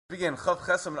Begin Chav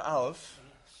Chesam and Aleph.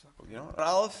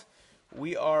 Aleph,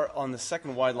 we are on the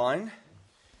second wide line,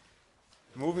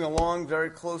 moving along very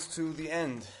close to the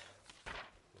end.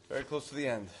 Very close to the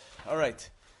end. All right.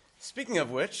 Speaking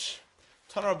of which,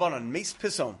 Tanar Rabbanan, Meis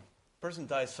Pisom, person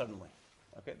dies suddenly.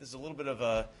 Okay, this is a little bit of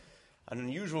an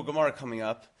unusual Gemara coming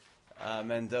up,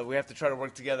 and we have to try to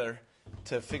work together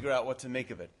to figure out what to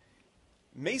make of it.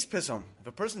 Meis Pisom, if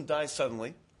a person dies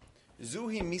suddenly,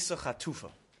 Zuhi Misa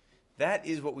Chatufa. That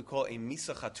is what we call a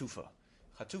Misa Chatufa.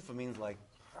 Chatufa means like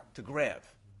to grab,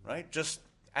 right? Just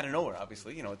out of nowhere,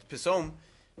 obviously. It's Pisom,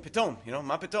 Pitom,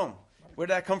 Ma Pitom. Where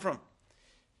did that come from?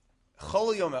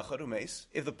 Chol Yom Echad Umeis,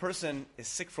 if the person is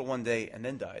sick for one day and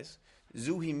then dies,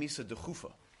 Zuhi Misa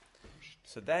Dechufa.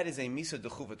 So that is a Misa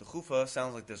Dechufa. Dechufa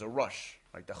sounds like there's a rush.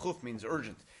 Like Dechuf means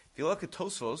urgent. If you look at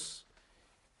Tosfos,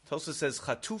 Tosfos says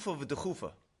Chatufa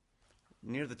v'Dechufa.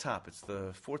 Near the top, it's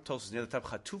the fourth Tosfos near the top.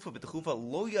 Chatufa v'Dechufa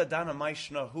lo yadana mai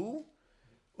shnahu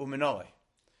u'minalei.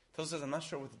 Tosfos says, I'm not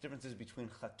sure what the difference is between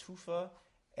Chatufa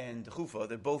and Dechufa.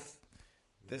 They're both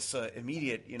this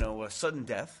immediate, sudden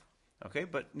death. Okay,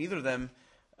 but neither of them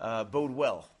bode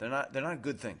well. They're not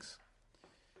good things.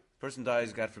 Person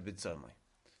dies, God forbid, suddenly.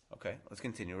 Okay, let's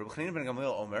continue. Reb Chanina ben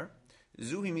Gamliel Omer,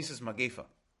 Zuhi Misas Magefa.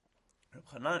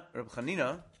 Reb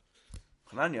Chananya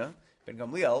ben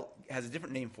Gamliel has a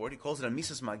different name for it. He calls it a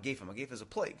Misas Magefa. Magefa is a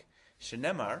plague.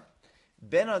 Shenemar,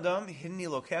 Ben Adam hinni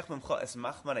lokech memcha es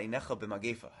machmar einecha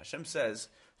b'magefa. Hashem says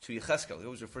to Yecheskel, he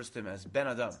always refers to him as Ben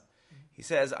Adam. He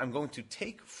says, I'm going to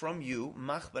take from you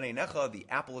machmar einecha, the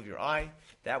apple of your eye,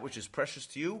 that which is precious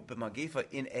to you, b'magefa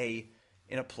in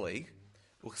a plague.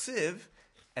 Uchsiv,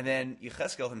 and then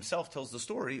Yecheskel himself tells the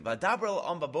story, V'adabrel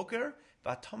am baboker,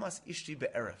 v'atomas ishti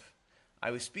be'erev. I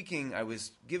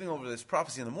was giving over this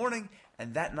prophecy in the morning,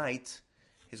 and that night,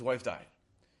 his wife died.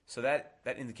 So that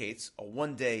indicates a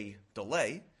one-day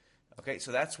delay. Okay,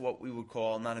 so that's what we would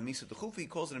call not a Misa Dechufa. He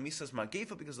calls it a Misas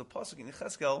Magefa because the pasuk in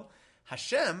Yecheskel,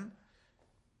 Hashem,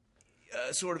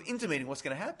 sort of intimating what's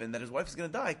going to happen, that his wife is going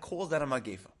to die, calls that a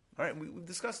Magefa. All right, we've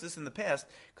discussed this in the past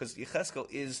because Yecheskel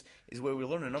is where we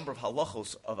learn a number of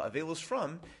halachos of Avelos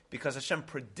from, because Hashem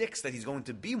predicts that he's going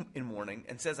to be in mourning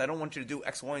and says, I don't want you to do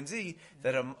X, Y, and Z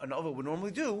that an Ava would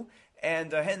normally do,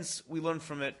 and hence we learn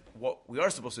from it what we are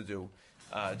supposed to do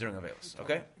during Avelos.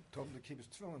 Okay? Told him to keep his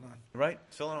tefillin on. Right,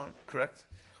 tefillin on, correct.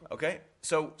 Okay,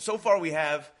 so far we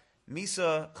have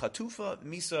Misa Chatufa,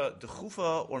 Misa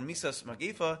Dechufa, or Misas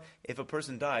Magefa if a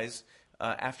person dies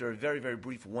after a very, very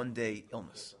brief one-day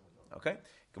illness. Okay?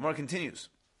 Gemara continues.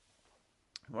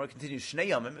 Shnei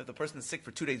yamim, if the person is sick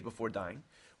for 2 days before dying,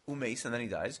 umeis, and then he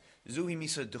dies, zuhi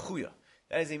misa dechuya.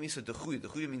 That is a misa dechuya.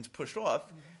 Dechuya means pushed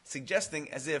off, suggesting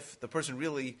as if the person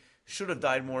really should have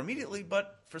died more immediately,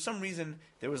 but for some reason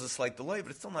there was a slight delay, but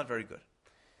it's still not very good.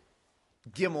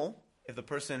 Gimel, if the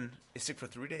person is sick for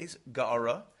 3 days,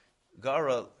 ga'ara.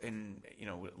 Ga'ara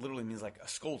literally means like a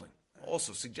scolding.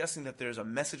 Also suggesting that there's a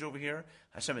message over here.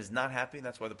 Hashem is not happy, and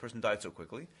that's why the person died so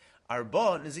quickly.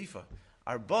 Arba nazifa.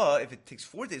 Arba, if it takes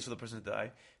 4 days for the person to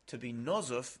die, to be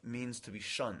nozuf means to be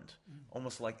shunned,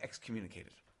 almost like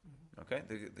excommunicated. Okay,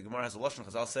 the Gemara has a lashon.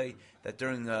 Chazal say that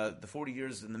during the 40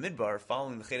 years in the Midbar,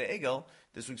 following the Cheder Egel,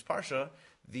 this week's parsha,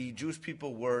 the Jewish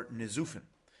people were nizufin.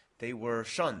 They were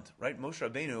shunned. Right, Moshe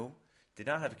Rabbeinu did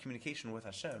not have a communication with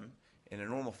Hashem in a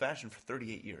normal fashion for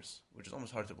 38 years, which is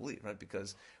almost hard to believe, right?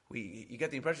 Because you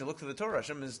get the impression, look through the Torah,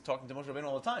 Hashem is talking to Moshe Rabbeinu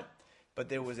all the time. But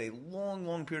there was a long,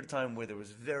 long period of time where there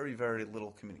was very, very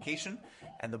little communication.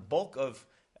 And the bulk of,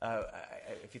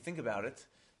 if you think about it,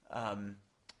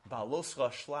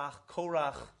 Ba'aloscha, Shlach,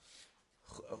 Korach.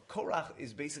 Korach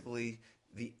is basically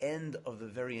the end of the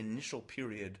very initial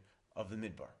period of the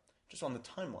Midbar. Just on the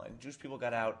timeline, Jewish people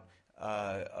got out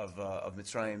of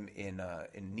Mitzrayim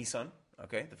in Nisan,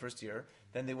 okay, the first year.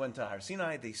 Then they went to Har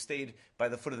Sinai. They stayed by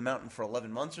the foot of the mountain for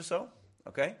 11 months or so.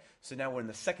 Okay, so now we're in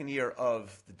the second year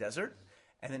of the desert,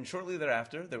 and then shortly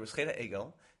thereafter there was Cheder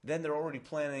Egel. Then they're already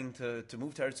planning to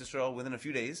move to Eretz Yisrael within a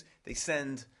few days. They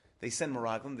send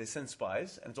Meraglim, they send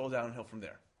spies, and it's all downhill from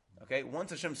there. Okay,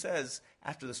 once Hashem says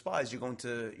after the spies you're going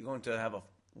to have a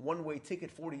one-way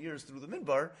ticket 40 years through the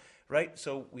Midbar, right?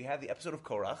 So we have the episode of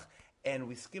Korach, and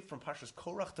we skip from Parshas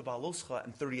Korach to Ba'aloscha,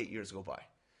 and 38 years go by.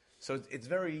 So it's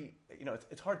very,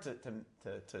 it's hard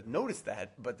to notice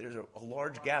that, but there's a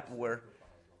large gap where,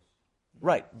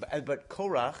 right? But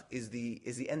Korach is the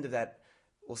end of that,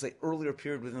 we'll say, earlier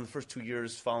period within the first 2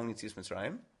 years following Yetzias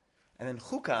Mitzrayim, and then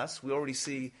Chukas, we already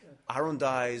see Aaron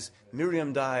dies,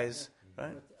 Miriam dies,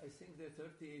 right? But I think the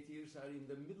 38 years are in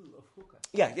the middle of Chukas.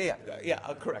 Yeah.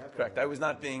 Correct. I was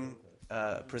not being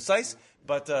precise,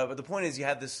 but the point is, you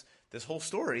have this whole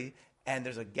story, and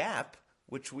there's a gap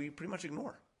which we pretty much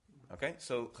ignore. Okay,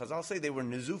 so Chazal say they were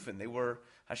nizufin. They were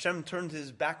Hashem turned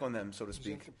His back on them, so to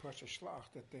speak. The Pasha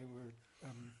Shlach that they were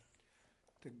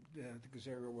the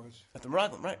Gezerah was. At the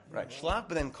Meraglim, right. Shlach,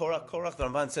 but then Korach, the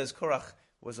Ramban says Korach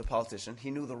was a politician.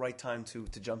 He knew the right time to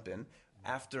jump in.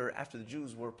 After the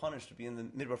Jews were punished to be in the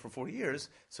Midbar for 40 years,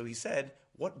 so he said,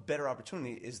 what better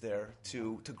opportunity is there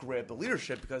to grab the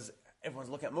leadership, because everyone's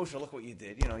looking at Moshe, look what you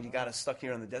did. You got us stuck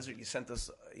here in the desert, you sent us,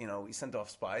 you sent off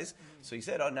spies. So he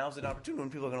said, now's an opportunity when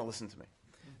people are going to listen to me.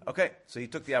 Okay, so he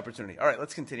took the opportunity. All right,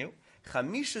 let's continue.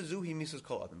 Chamisha zuhi misas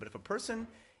kol adam. But if a person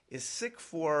is sick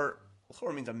for,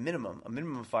 l'chorah means a minimum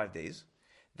of 5 days,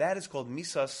 that is called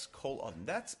misas kol adam.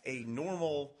 That's a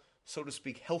normal, so to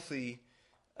speak, healthy,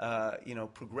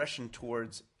 progression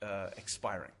towards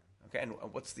expiring. Okay, and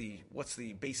what's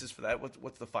the basis for that?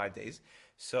 What's the 5 days?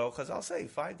 So Chazal say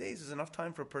 5 days is enough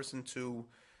time for a person to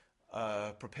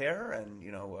prepare and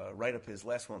write up his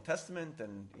last will and testament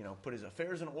and put his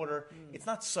affairs in order. It's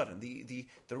not sudden. The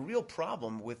real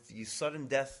problem with the sudden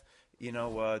death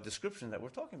description that we're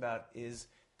talking about is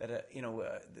that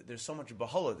there's so much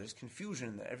bahala, there's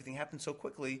confusion, that everything happens so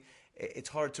quickly. It's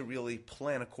hard to really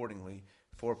plan accordingly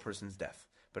for a person's death.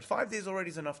 But 5 days already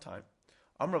is enough time.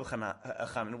 Amr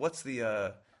Chanan, what's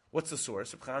the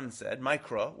source? Reb Chanan said,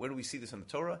 Mikra, where do we see this in the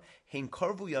Torah? Hein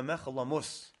karvu yamecha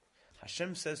lamus.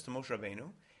 Hashem says to Moshe Rabbeinu,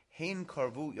 Hein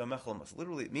karvu yamecha lamus.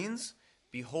 Literally it means,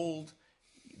 behold,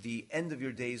 the end of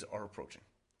your days are approaching.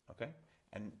 Okay?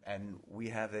 And we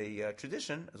have a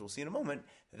tradition, as we'll see in a moment,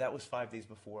 that was 5 days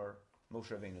before Moshe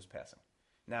Rabbeinu's passing.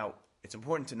 Now, it's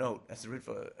important to note, as the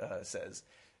Ritva says,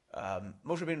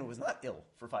 Moshe Rabbeinu was not ill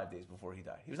for 5 days before he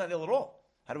died. He was not ill at all.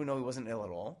 How do we know he wasn't ill at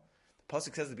all? The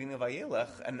pasuk says at the beginning of Vayelech,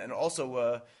 and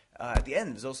also at the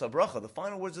end, Zos HaBracha, the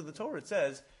final words of the Torah, it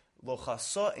says, Lo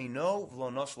chasa eino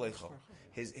v'lo nos lecho.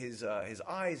 His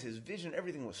eyes, his vision,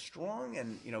 everything was strong,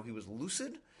 and he was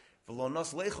lucid. V'lo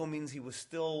nos lecho means he was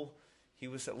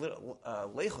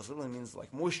lechos literally means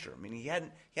like moisture. I mean, he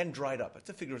hadn't dried up. It's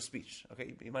a figure of speech.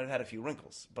 Okay, he might have had a few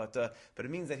wrinkles, but it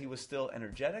means that he was still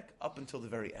energetic up until the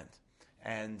very end.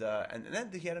 And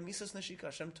then he had a misas neshika.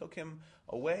 Hashem took him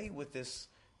away with this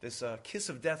kiss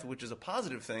of death, which is a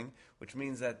positive thing, which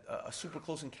means that a super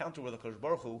close encounter with HaKadosh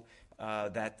Baruch Hu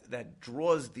that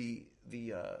draws the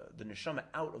neshama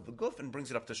out of the guf and brings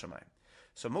it up to Shemayim.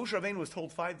 So Moshe Rabbeinu was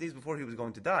told 5 days before he was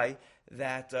going to die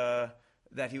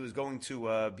that he was going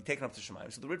to be taken up to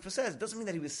Shemayim. So the Ritva says it doesn't mean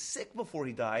that he was sick before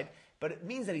he died, but it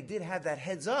means that he did have that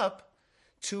heads up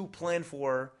to plan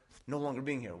for no longer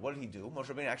being here. What did he do? Moshe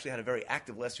Rabbeinu actually had a very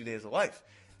active last few days of life.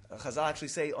 Chazal actually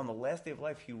say on the last day of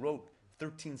life he wrote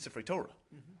 13 Sifrei Torah.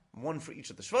 Mm-hmm. One for each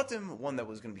of the Shvatim, one that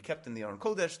was going to be kept in the Aron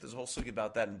Kodesh. There's a whole sugi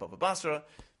about that in Bava Basra.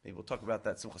 Maybe we'll talk about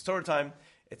that Simchas Torah time.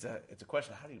 It's a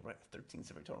question, how do you write 13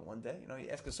 Sifrei Torah in one day? You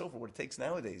ask a sofer what it takes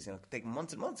nowadays. It could take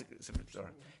months and months of Sifrei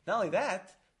Torah. Not only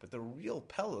that, but the real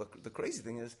pella, the crazy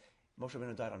thing is, Moshe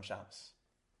Rabbeinu died on Shabbos.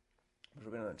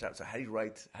 So how do you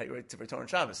write Sifrei Torah on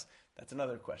Shabbos? That's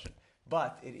another question.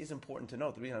 But it is important to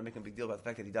note, the reason I'm making a big deal about the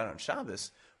fact that he died on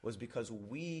Shabbos was because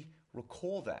we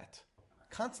recall that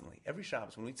constantly. Every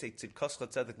Shabbos, when we say Tzidkas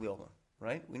Chatzedek Li'olam,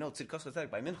 right? We know Tzidkas Chatzedek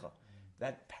by Mincha.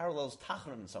 That parallels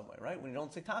Tachanun in some way, right? When you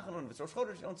don't say Tachanun, if it's Rosh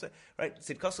Chodesh, you don't say, right?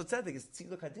 Tzidkas Chatzedek is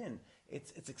Tziduk Hadin.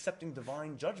 It's accepting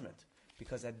divine judgment.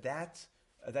 Because at that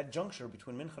juncture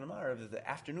between Mincha and Marav, the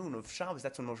afternoon of Shabbos,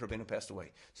 that's when Moshe Rabbeinu passed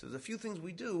away. So there's a few things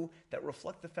we do that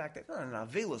reflect the fact that,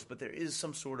 not veilus, but there is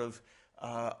some sort of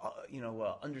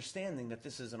understanding that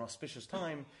this is an auspicious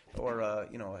time or a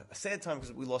sad time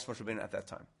because we lost Moshe Rabbeinu at that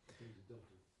time.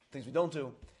 Things we don't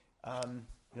do.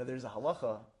 There's a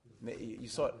halacha. You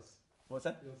saw it. What's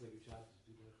that?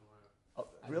 Oh,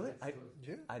 really?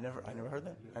 I never heard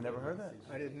that. I never heard that.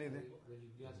 I didn't either.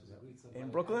 In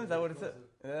Brooklyn, is that what it said?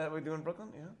 Is that what we do in Brooklyn?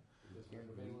 Yeah.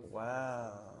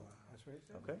 Wow. That's what it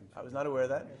said. Okay, I was not aware of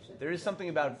that. There is something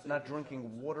about not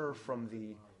drinking water from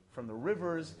the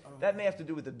rivers. That may have to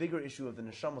do with the bigger issue of the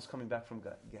neshamos coming back from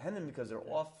Gehenna because they're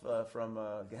off from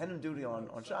Gehenna duty on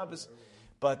Shabbos.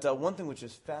 But one thing which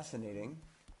is fascinating,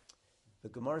 the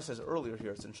Gemara says earlier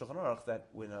here, it's in Shulchan Aruch, that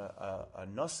when a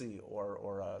nasi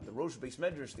or the Rosh Beis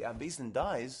Medrash, the Abbesin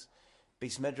dies,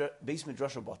 Beis Midrash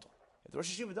Batal. If the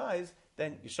Rosh Hashiva dies,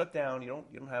 then you shut down. You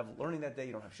don't have learning that day.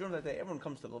 You don't have shurim that day. Everyone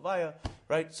comes to the Levaya,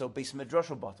 right? So Beis Midrash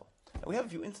Batal. And we have a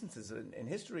few instances in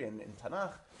history and in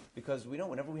Tanakh because we know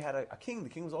whenever we had a king, the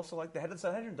king was also like the head of the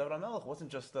Sanhedrin. David HaMelech wasn't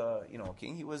just a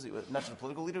king. He was not just a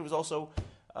political leader. He was also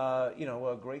a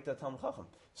great Talmud Chacham.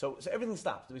 So everything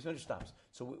stops. The Beis Midrash stops.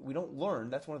 So we don't learn.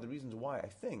 That's one of the reasons why I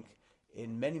think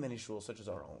in many shuls such as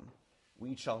our own,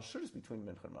 we eat shal shuras between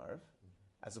Mincha and Marav,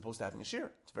 as opposed to having a shir.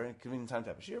 It's a very convenient time to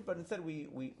have a shir, but instead we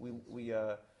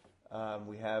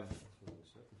We have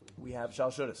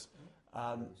Shal Shudas.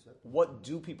 What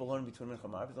do people learn between Mincha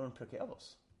and Ma'ariv? They learn Pirkei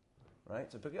Avos,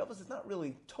 right? So Pirkei Avos is not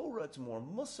really Torah; it's more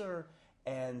Musar.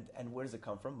 And where does it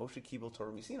come from? Moshe Kibel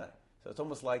Torah Misinai. So it's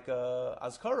almost like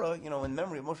Azkara, in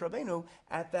memory of Moshe Rabbeinu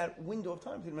at that window of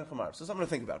time between Mincha and Ma'ariv. So something to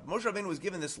think about. Moshe Rabbeinu was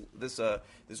given this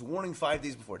warning 5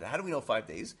 days before. How do we know 5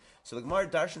 days? So the Gemara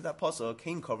darshans that pasuk,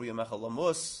 Kain Kavri Yamecha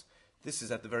Lamus. This is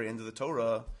at the very end of the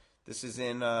Torah. This is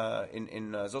in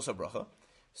Zosa Bracha.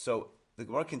 So the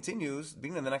Gemara continues,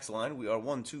 beginning of the next line, we are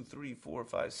 1, 2, 3, 4,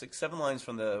 5, 6, 7 lines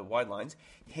from the wide lines.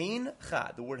 Hein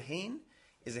Chad. The word Hein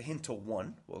is a hint to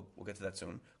 1. We'll get to that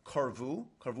soon. Karvu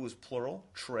is plural.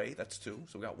 Trey, that's 2.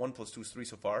 So we got 1 plus 2 is 3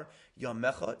 so far.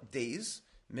 Yamecha, days.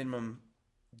 Minimum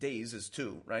days is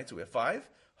 2, right? So we have 5.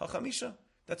 Hachamisha,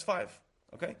 that's 5.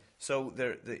 Okay? So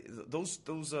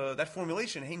that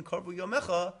formulation, Hein Karvu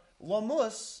Yamecha,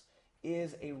 Lamus,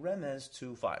 is a remez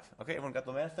to 5. Okay, everyone got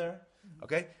the math there?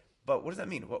 Okay? But what does that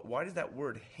mean? Why does that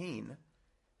word Hein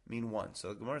mean 1? So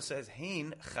the Gemara says,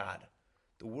 Hein Chad.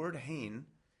 The word Hein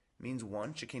means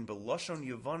 1. Shekain beloshon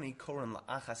Yavani koran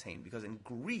la'achas hein. Because in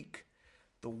Greek,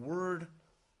 the word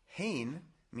hein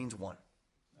means 1.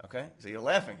 Okay, so you're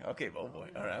laughing. Okay, oh boy.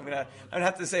 All right, I'm gonna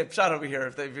have to say a pshat over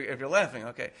here if you're laughing.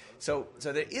 Okay, so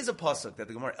there is a pasuk that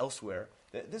the Gemara elsewhere.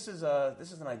 This is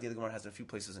an idea the Gemara has in a few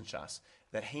places in Shas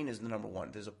that hein is the number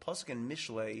 1. There's a pasuk in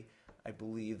Mishlei, I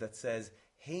believe, that says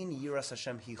hein yiras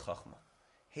Hashem hi chachma.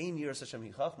 Hein yiras Hashem hi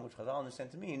chachma, which Chazal understand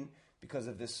to mean because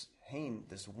of this hein,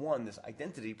 this 1, this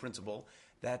identity principle,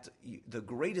 that the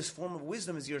greatest form of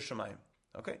wisdom is Yiras Shamayim.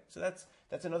 Okay, so that's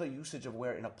another usage of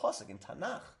where in a pasuk in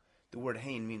Tanakh the word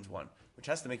hein means 1, which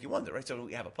has to make you wonder, right? So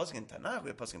we have a pasuk in Tanakh, we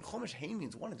have a pasuk in Chumash. Hein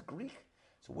means 1. It's Greek.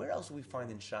 So where else do we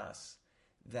find in Shas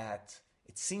that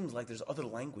it seems like there's other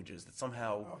languages that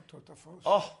somehow? Totafos.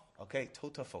 Oh, okay,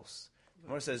 totafos.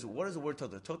 Gemara says, what is the word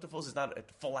tota? Totafos is not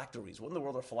phylacteries. What in the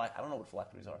world are phylacteries? I don't know what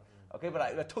phylacteries are. Okay,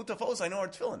 but totafos I know are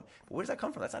tefillin. But where does that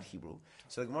come from? That's not Hebrew.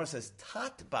 So the Gemara says,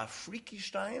 tat ba'afriki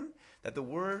shtayim, that the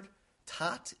word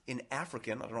tat in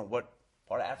African, I don't know what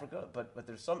part of Africa, but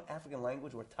there's some African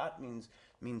language where tat means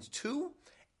 2,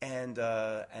 and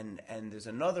there's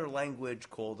another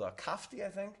language called kafti, I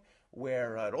think,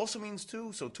 where it also means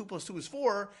 2. So 2 plus 2 is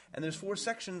 4, and there's 4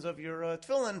 sections of your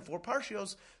tefillin, 4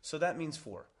 parshios, so that means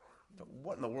 4. But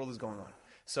what in the world is going on?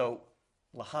 So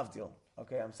lahavdil.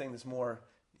 Okay, I'm saying this more.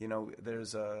 There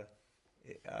is an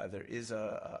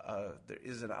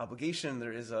obligation.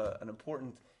 There is an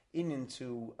important inyan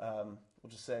to we'll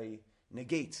just say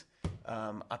negate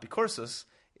apikorsus.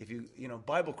 If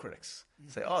Bible critics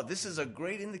say, this is a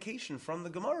great indication from the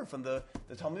Gemara, from the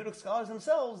Talmudic scholars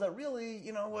themselves, that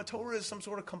really, Torah is some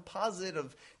sort of composite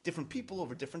of different people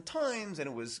over different times, and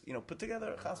it was, put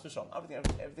together, chas v'shalom,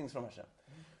 everything's from Hashem.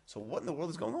 So what in the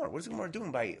world is going on? What is the Gemara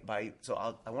doing by? So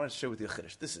I want to share with you a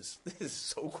chiddush. This is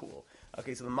so cool.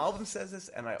 Okay, so the Malbim says this,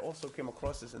 and I also came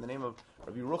across this in the name of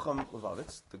Rabbi Yerucham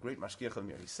Levavitz, the great mashgiach of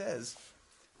Mir. He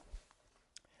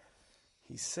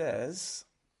says,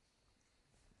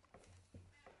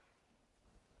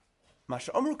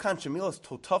 Masha Amru kan shemilas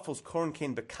totafos koron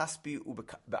kain bekaspi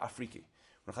ubeafriki.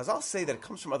 When Chazal say that it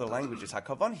comes from other languages,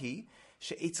 hakavan hi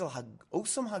she'etzel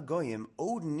osam hagoyim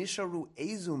od nisharu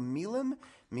ezu milim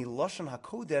miloshan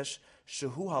hakodesh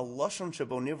shehu haloshan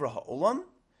shebo nivra ha'olam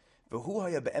v'hu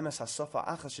haya be'emes hasofa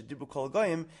achas shedibru kol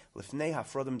hagoyim lifnei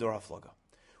hafrodim dor haflaga.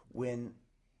 When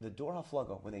the dor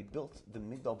haflaga, when they built the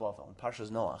Migdal Bavel in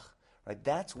Parshas Noach, right?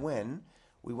 That's when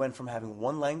we went from having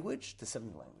 1 language to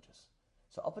 70 languages.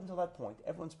 So up until that point,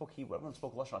 everyone spoke Hebrew, everyone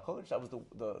spoke Lashon HaKodesh. That was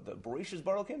the Bereshis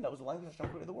Baruch Him. That was the language Hashem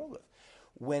created the world with.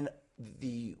 When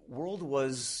the world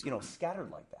was, scattered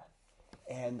like that,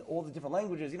 and all the different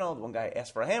languages, the one guy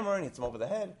asked for a hammer and hits him over the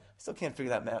head. I still can't figure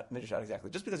that midrash out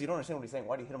exactly. Just because you don't understand what he's saying,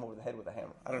 why do you hit him over the head with a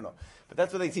hammer? I don't know. But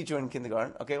that's what they teach you in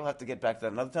kindergarten. Okay, we'll have to get back to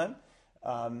that another time.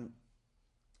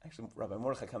 Actually, Rabbi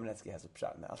Mordechai Kamenetsky has a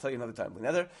pshat in that. I'll tell you another time.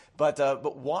 But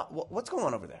what's going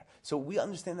on over there? So we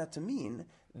understand that to mean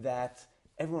that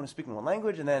everyone is speaking one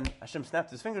language, and then Hashem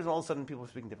snapped his fingers, and all of a sudden people are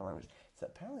speaking different languages. So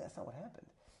apparently that's not what happened.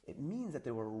 It means that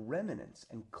there were remnants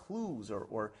and clues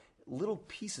or little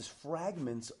pieces,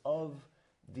 fragments of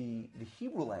the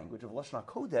Hebrew language of Lashon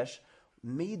HaKodesh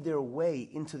made their way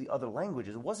into the other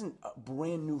languages. It wasn't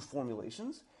brand new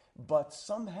formulations, but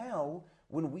somehow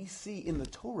when we see in the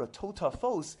Torah,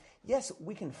 totafos, yes,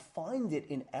 we can find it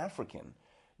in African,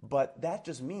 but that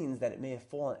just means that it may have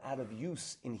fallen out of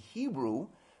use in Hebrew,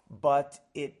 but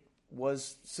it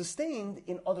was sustained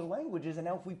in other languages, and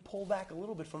now if we pull back a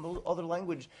little bit from those other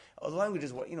languages,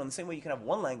 in the same way you can have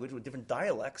one language with different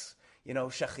dialects,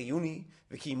 shachiyuni,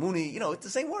 vikimuni, it's the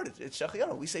same word. It's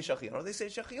shachiyanu. We say shachiyanu, they say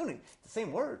shachiyuni. It's the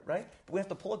same word, right? But we have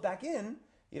to pull it back in.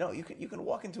 You can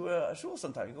walk into a shul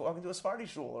sometime. You can walk into a Sephardi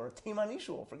shul or a Taimani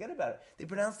shul. Forget about it. They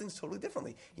pronounce things totally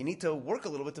differently. You need to work a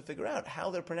little bit to figure out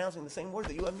how they're pronouncing the same word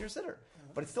that you have in your siddur.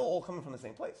 But it's still all coming from the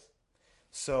same place.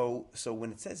 So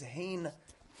when it says hein,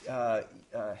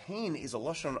 hein is a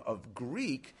lashon of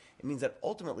Greek, it means that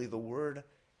ultimately the word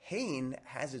hein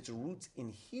has its roots in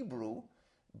Hebrew,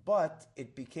 but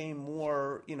it became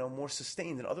more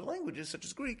sustained in other languages such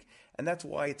as Greek, and that's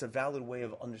why it's a valid way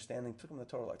of understanding the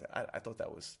Torah like that. I thought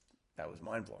that was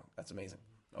mind blowing. That's amazing.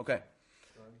 Okay.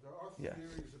 There are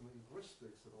theories in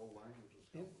linguistics that all languages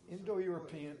come from the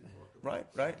Indo-European. Right.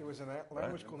 There was a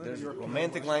language called There's Indo-European.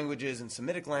 Romantic languages and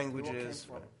Semitic languages. There is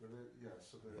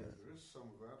some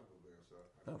of that over there. So I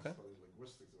haven't studied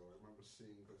linguistics, though. I remember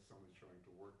seeing somebody trying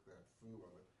to work that through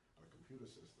on a computer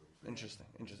system. Interesting.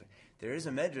 There is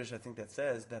a medrash, I think, that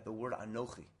says that the word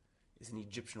anochi is an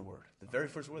Egyptian word. The very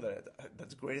first word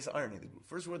that's the greatest irony. The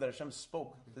first word that Hashem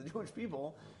spoke to the Jewish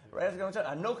people, right after going to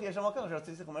Anochi Hashem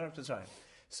HaKadosh.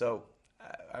 So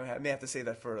I may have to say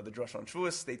that for the Drush on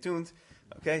Shavuos. Stay tuned.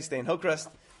 Okay, stay in Hillcrest.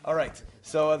 All right.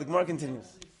 So the Gemara continues.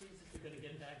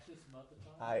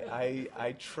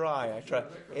 I try.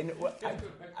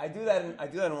 I do that in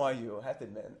YU. I have to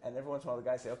admit. And every once in a while, the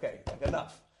guys say, "Okay,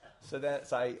 enough." So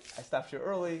I stop here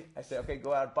early. I say, "Okay,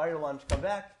 go out, buy your lunch, come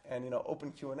back, and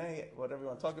open Q&A, whatever you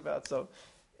want to talk about." So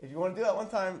if you want to do that one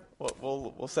time,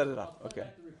 we'll set it up. Okay.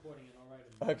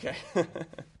 Okay.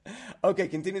 Okay.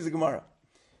 Continues the Gemara.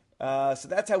 So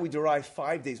that's how we derive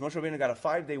 5 days. Moshe Rabbeinu got a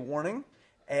 5-day warning,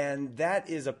 and that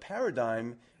is a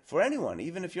paradigm for anyone,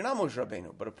 even if you're not Moshe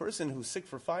Rabbeinu. But a person who's sick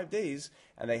for 5 days,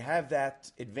 and they have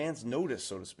that advance notice,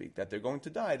 so to speak, that they're going to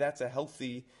die, that's a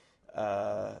healthy,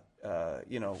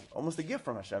 almost a gift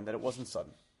from Hashem, that it wasn't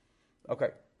sudden.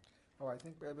 Okay. Oh, I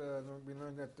think we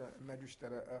learned that Medrash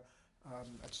that a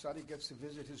tzaddik gets to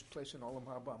visit his place in Olam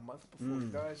Haba a month before he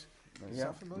dies. Does that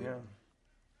sound familiar?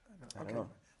 I don't know.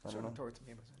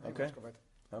 Okay.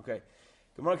 Okay.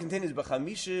 Gemara continues.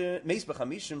 Meis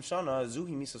b'chamishim shana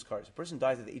zuhi misas karis. A person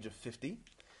dies at the age of 50.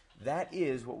 That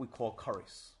is what we call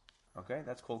karis. Okay,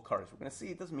 that's called karis. We're going to see.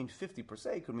 It doesn't mean 50 per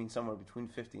se. It could mean somewhere between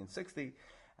 50 and 60.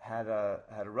 Had a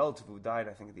relative who died,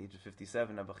 I think, at the age of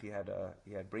 57. He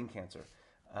had brain cancer,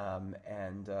 and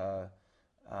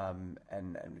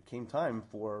it came time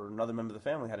for another member of the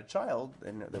family had a child,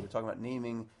 and they were talking about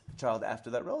naming the child after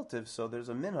that relative. So there's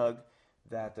a minhag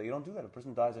that you don't do that. A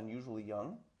person dies unusually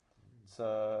young. It's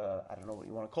I don't know what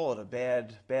you want to call it, a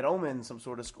bad omen, some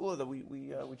sort of school that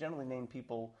we generally name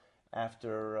people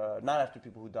after, not after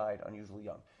people who died unusually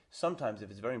young. Sometimes, if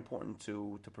it's very important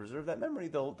to preserve that memory,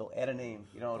 they'll add a name.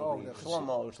 It'll be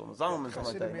Shlomo or Shlomo Zalman, something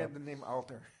like that. Made the name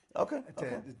Alter. Okay.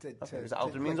 Because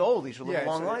Alter means old. He should live a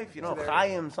long life.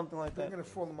 Chaim, something like that. They're going to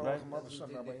fall in love with mother son.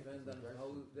 Depend on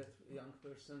how that young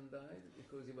person died,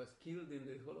 because he was killed in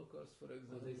the Holocaust, for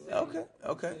example.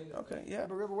 Okay. Yeah.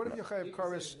 But what if you have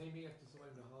Karis? Naming after someone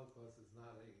in the Holocaust is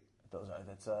not a...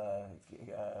 That's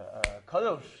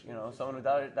kadosh. Someone who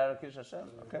died of Kiddush Hashem.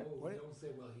 Okay. They don't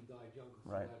say, well, he died young because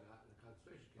Right. he died in a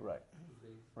concentration camp.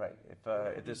 Right. If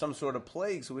there's some sort of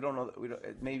plague, so we don't know.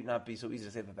 It may not be so easy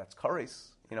to say that that's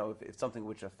kares. If it's something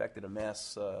which affected a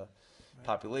mass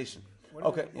population.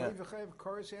 What if you have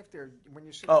Karis after when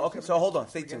you? Okay. So hold on.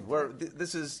 Stay tuned.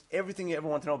 This is everything you ever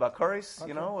want to know about kares.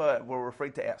 Okay. We're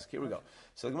afraid to ask. Here we go.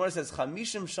 So the Gemara says,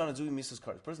 "Chamishim shana zui misas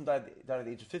kares." Person died at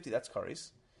the age of 50. That's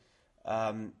kares.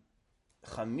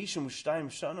 Chamishim shtayim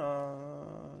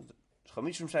shana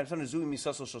zui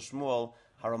misas shel Shmuel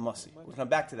haramasi. We'll come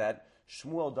back to that.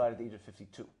 Shmuel died at the age of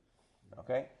 52.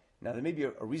 Okay? Now, there may be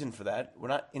a reason for that. We're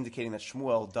not indicating that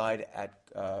Shmuel died at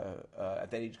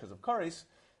that age because of kares,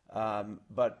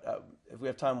 but if we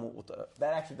have time,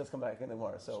 that actually does come back in the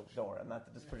Gemara, so don't worry. I'm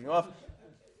not just pushing you off.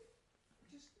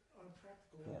 Just on a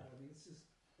practical level, I mean, this is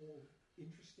all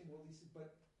interesting, all these,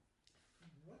 but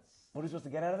what are we supposed to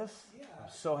get out of this? Yeah.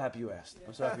 I'm so happy you asked.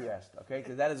 Okay?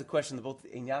 Because that is a question that both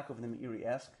Ein Yaakov and the Meiri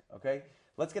ask. Okay?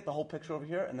 Let's get the whole picture over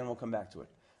here, and then we'll come back to it.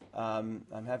 I'm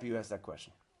happy you asked that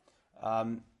question.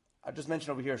 I just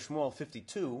mentioned over here, Shmuel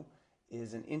 52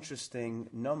 is an interesting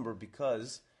number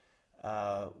because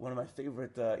one of my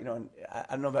favorite, I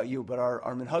don't know about you, but our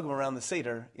minhagim around the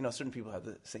Seder, certain people have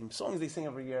the same songs they sing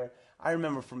every year. I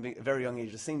remember from being a very young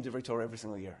age, the same Divrei Torah every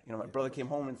single year. My brother came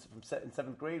home in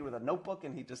 7th grade with a notebook,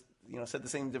 and he just, said the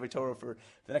same Divrei Torah for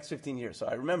the next 15 years. So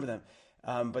I remember them.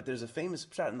 But there's a famous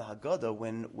pshat in the Haggadah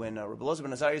when Rabbi Elazar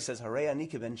ben Azariah says, "Harei ani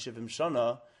ben shivim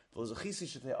shana V'lozachisi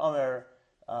shetei Omer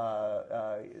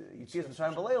Yitzias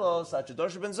Mitzrayim B'leilos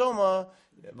Achadorsha Ben Zoma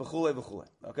v'chule v'chule.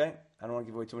 Okay, I don't want to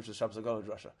give away too much of the Shabbos Agala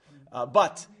Drasha.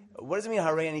 But what does it mean?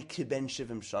 Harayani Kiben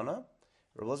Shivim Shana.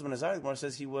 Rabbi Elazar ben Azariah, the Gemara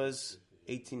says he was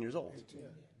 18 years old,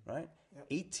 right?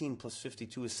 18 plus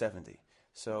 52 is 70.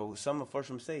 So some of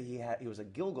Farshim say he was a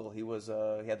Gilgal. He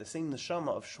had the same neshama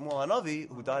of Shmuel Hanavi,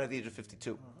 who died at the age of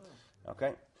 52.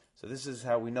 Okay, so this is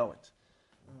how we know it.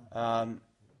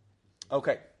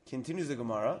 Okay, continues the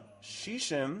Gemara.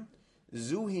 Shishim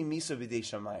zuhi misa b'dei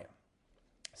shamayim.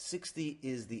 60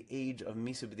 is the age of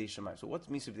misa b'dei shamayim. So what's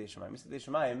misa b'dei shamayim? Misa b'dei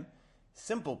shamayim,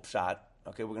 simple pshat.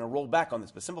 Okay, we're going to roll back on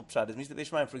this, but simple pshat is misa b'dei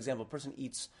shamayim. For example, a person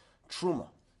eats truma.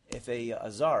 If a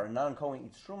azar, a non-Kohen,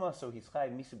 eats truma, so he's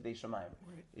chayiv misa b'dei shamayim.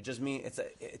 It just means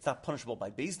it's not punishable by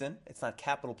Beis Din. It's not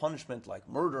capital punishment like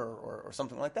murder or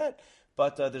something like that.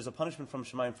 But there's a punishment from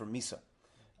shamayim for misa.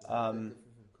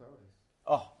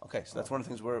 Okay. So that's one of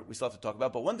the things we still have to talk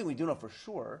about. But one thing we do know for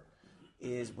sure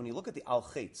is when you look at the al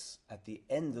chetz at the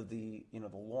end of the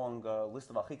the long list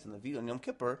of al chetz in the Vida and Yom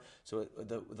Kippur. So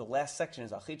the last section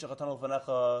is al chetz shechatanu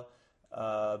l'fanecha,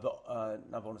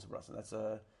 not bonus abrasa. That's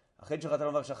al chetz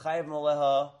shechatanu l'fanecha chayiv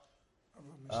moleha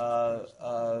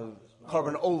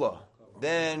korban ola.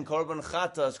 Then korban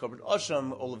chatas, korban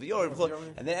osham, olav yor,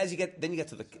 and then you get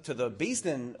to the Beis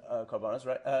Din korbanos,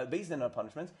 right? Beis Din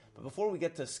punishments. But before we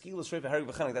get to skila shreif harig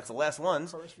v'chanik, that's the last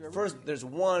ones. First, there's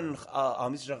one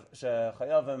misa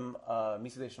chayavim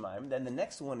misadei shemaim. Then the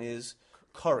next one is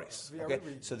karis. Okay,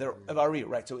 so they're avari,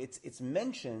 right? So it's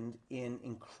mentioned in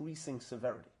increasing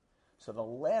severity. So the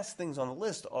last things on the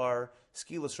list are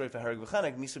skila shreif harig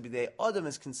v'chanik. Misa b'dei adam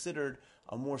is considered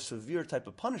a more severe type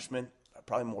of punishment.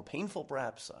 Probably more painful,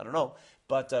 perhaps. I don't know.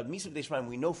 But Misa B'dei Shemaim,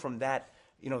 we know from that,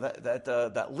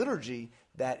 that liturgy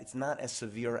that it's not as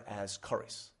severe as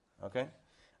Karis. Okay,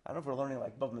 I don't know if we're learning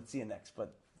like Bav Metzia next,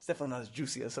 but it's definitely not as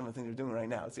juicy as some of the things we're doing right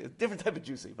now. It's a different type of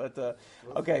juicy. But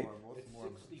okay. More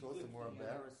embarrassing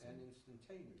and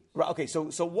instantaneous. Right. Okay.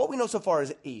 So what we know so far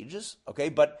is ages. Okay.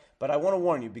 But I want to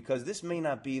warn you because this may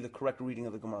not be the correct reading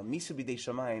of the Gemara. Misa B'dei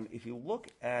Shemaim. If you look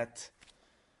at,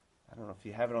 I don't know if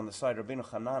you have it on the side, Rabbeinu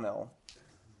Hananel.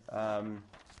 Rabbeinu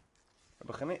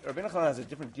Hananel has a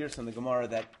different gears in the Gemara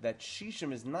that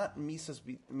Shishim is not Misa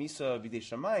B'dei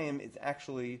Shamayim. It's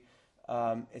actually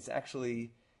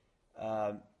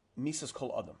Misa's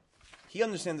Kol Adam. He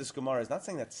understands this Gemara is not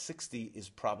saying that 60 is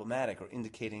problematic or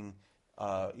indicating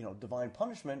divine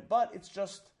punishment, but it's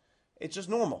just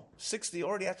normal. 60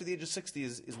 already after the age of 60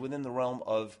 is within the realm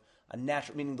of a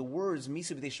natural, meaning the words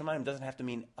Misa B'dei Shamayim doesn't have to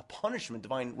mean a punishment,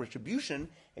 divine retribution.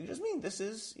 It can just mean this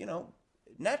is,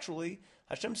 naturally,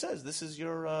 Hashem says this is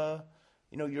your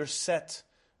set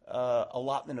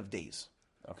allotment of days.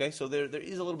 Okay, so there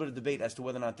is a little bit of debate as to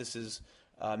whether or not this is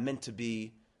meant to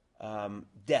be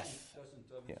death. Doesn't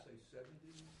say 70?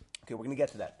 Okay, we're going to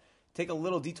get to that. Take a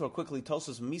little detour quickly.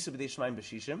 Tosas Misa B'dei Shamayim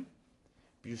b'Shishim.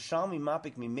 B'Yushalmi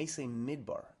mapik mi meisei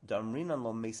midbar. Damrinan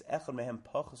lo meis echad mehem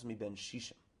pachos mi ben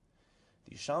Shishim.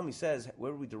 The Yushalmi says,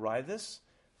 where do we derive this?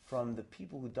 From the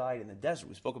people who died in the desert.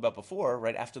 We spoke about before,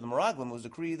 right after the Meraglim, it was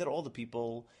decreed that all the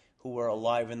people who were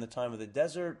alive in the time of the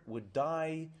desert would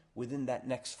die within that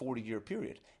next 40-year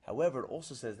period. However, it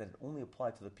also says that it only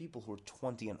applied to the people who were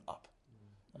 20 and up.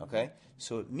 Okay?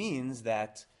 So it means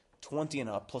that 20 and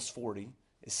up plus 40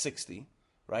 is 60,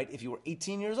 right? If you were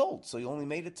 18 years old, so you only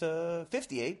made it to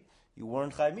 58, you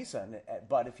weren't Chai Misa.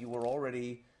 But if you were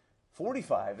already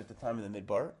 45 at the time of the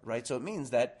Midbar, right? So it means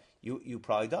that you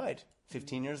probably died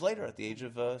 15 years later at the age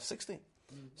of 60.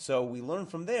 So we learn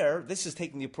from there, this is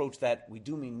taking the approach that we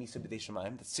do mean Misa B'dei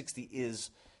Shamayim, that 60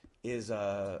 is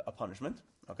a punishment,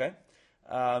 okay?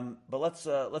 But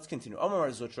let's continue. Amar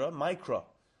Zutra, Mikra,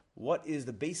 what is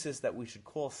the basis that we should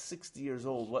call 60 years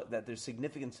old, that there's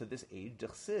significance to this age?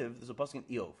 Dechsiv, there's a pasuk in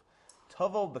Eov.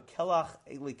 Tavo bekelach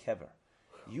eli kever.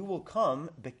 You will come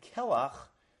bekelach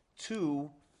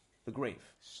to the grave.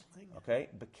 Okay?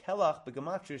 Bekelach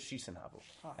begematria shisin havu.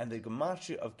 And the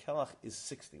gematria of kelach is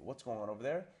 60. What's going on over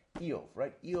there? Eov,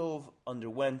 right? Eov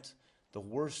underwent the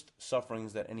worst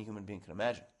sufferings that any human being can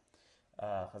imagine.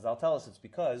 Chazal tell us it's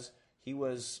because he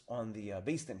was on the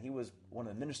Beis Din. He was one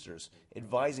of the ministers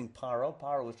advising Paro.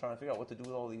 Paro was trying to figure out what to do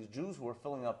with all these Jews who were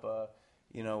filling up,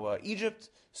 Egypt.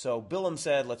 So Bilam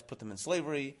said, let's put them in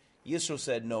slavery. Yisro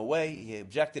said, no way. He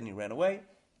objected and he ran away.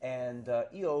 And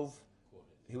Eov,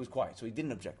 he was quiet, so he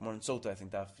didn't object. More in Sota, I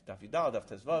think, Daf Yudal, Daf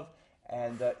Tezvav.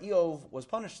 And Eov was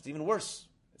punished. It's even worse,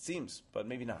 it seems, but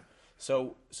maybe not.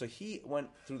 So he went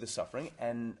through the suffering,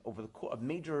 and over a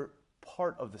major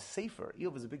part of the Sefer,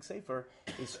 Iyov is a big Sefer,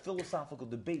 is philosophical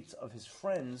debates of his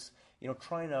friends,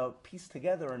 trying to piece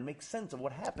together and make sense of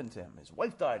what happened to him. His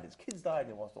wife died, his kids died,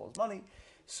 he lost all his money.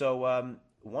 So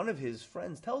one of his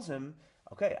friends tells him,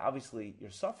 okay, obviously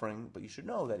you're suffering, but you should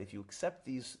know that if you accept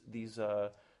these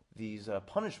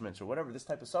punishments or whatever, this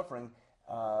type of suffering,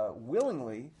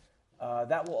 willingly,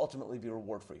 that will ultimately be a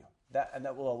reward for you.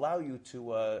 That will allow you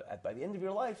to, by the end of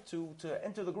your life, to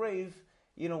enter the grave,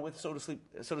 with so to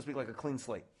speak, like a clean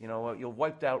slate. You've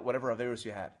wiped out whatever Averis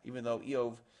you had, even though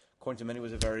Iyov, according to many,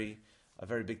 was a very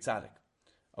big tzaddik.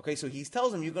 Okay, so he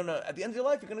tells him, at the end of your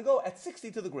life, you're going to go at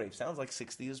 60 to the grave. Sounds like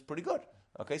 60 is pretty good.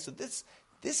 Okay, so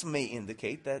this may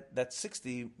indicate that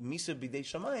 60, Misa B'dei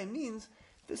Shamayim, means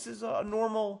this is a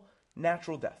normal,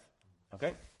 natural death.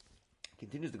 Okay?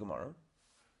 Continues the Gemara.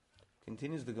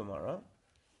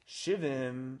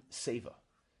 Shivim Seva.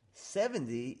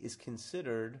 70 is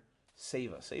considered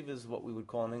Seva. Seva is what we would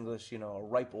call in English, a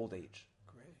ripe old age.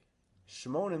 Great.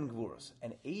 Shmonim Gvuros.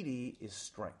 And 80 is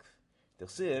strength.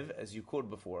 D'chsiv, as you quoted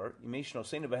before, Yimeshno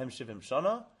Seinu Bahem Shivim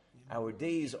Shana. Our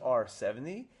days are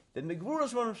 70. Then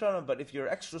Megvuros Shmonim Shana. But if you're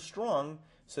extra strong,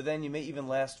 so then you may even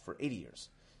last for 80 years.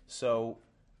 So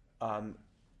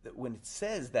when it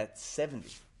says that 70,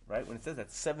 right? When it says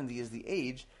that 70 is the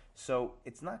age, so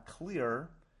it's not clear.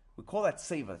 We call that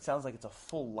seva. It sounds like it's a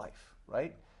full life,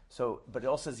 right? So, but it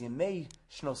also says Yemei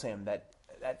Shnosem.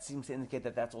 That seems to indicate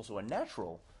that that's also a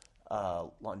natural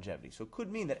longevity. So it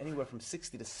could mean that anywhere from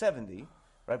 60 to 70,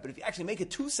 right? But if you actually make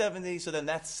it to 70, so then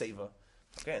that's seva,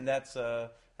 okay? And that's and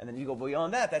then you go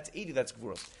beyond that. That's 80. That's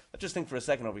gvuros. Let's just think for a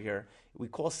second over here. We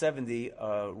call 70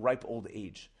 ripe old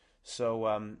age.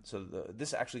 So,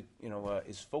 this actually,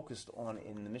 is focused on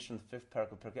in the Mishnah, the 5th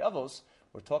parak of Pirkei Avos,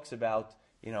 where it talks about,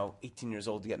 18 years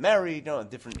old to get married, at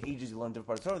different ages you learn different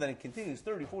parts of Torah, then it continues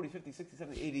 30, 40, 50, 60,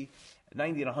 70, 80,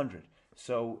 90, and 100.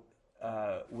 So,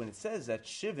 when it says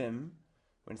shivim,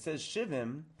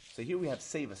 so here we have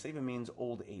seva. Seva means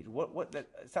old age. That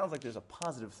it sounds like there's a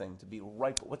positive thing to be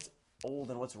ripe. What's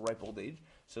old and what's ripe old age?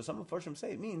 So some of the Farshim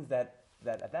say it means that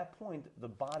at that point the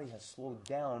body has slowed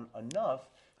down enough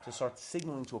to start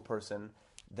signaling to a person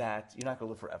that you're not going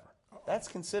to live forever. That's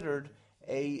considered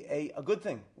a good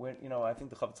thing. When I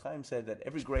think the Chavetz Chaim said that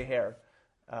every gray hair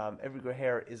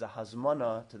is a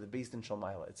hazmana to the Beis Din Shel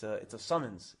Maila. It's a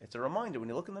summons. It's a reminder. When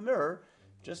you look in the mirror,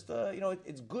 just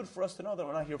it's good for us to know that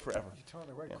we're not here forever. You're telling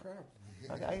the right crowd.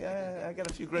 I got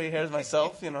a few gray hairs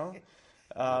myself.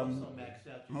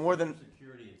 More than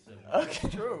security okay.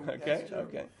 True. Okay. True.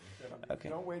 Okay.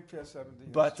 Don't wait past 70 years.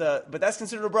 But that's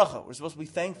considered a bracha. We're supposed to be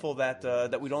thankful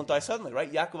that we don't die suddenly,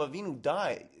 right? Yaakov Avinu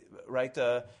died, right,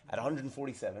 at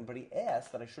 147, but he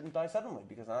asked that I shouldn't die suddenly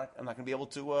because I'm not going to be able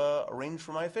to arrange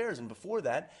for my affairs. And before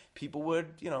that, people would,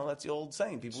 that's the old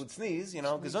saying, people would sneeze,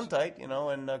 gesundheit,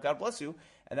 and God bless you,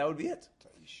 and that would be it.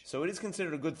 So it is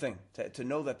considered a good thing to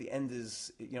know that the end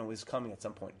is coming at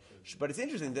some point. But it's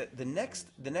interesting that the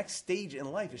next stage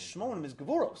in life is shmonim, is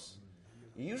gevuros.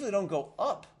 You usually don't go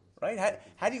up. Right?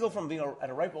 How do you go from being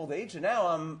at a ripe old age to now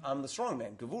I'm the strong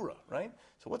man, Gevura, right?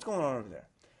 So what's going on over there?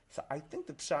 So I think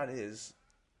the pshat is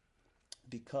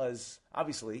because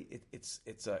obviously it's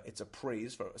a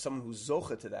praise for someone who's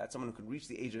zocha to that, someone who could reach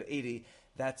the age of 80.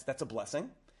 That's a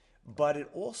blessing, but it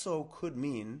also could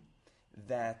mean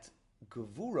that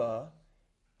Gevura,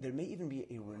 there may even be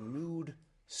a renewed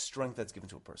strength that's given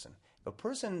to a person. If a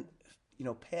person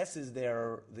passes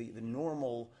the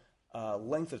normal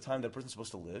length of time that a person's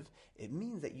supposed to live, it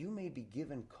means that you may be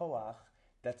given koach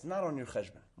that's not on your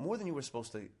cheshbon, more than you were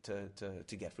supposed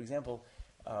to get. For example,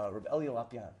 Reb Eli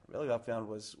Lapian. Reb Eli Lapian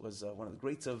was one of the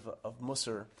greats of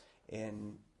Musar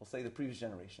in, we'll say, the previous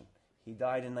generation. He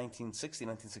died in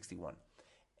 1961.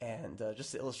 And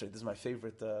just to illustrate, this is my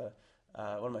favorite, one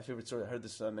of my favorite stories. I heard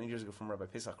this many years ago from Rabbi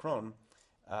Pesach Kron.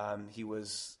 He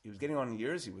was getting on in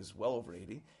years. He was well over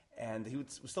 80, and he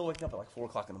was still waking up at like 4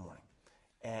 o'clock in the morning.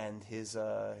 And his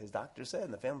doctor said,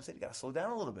 and the family said, you got to slow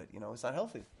down a little bit. It's not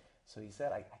healthy. So he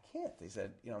said, I can't. They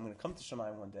said, I'm going to come to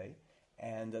Shemayim one day,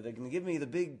 and they're going to give me the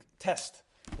big test.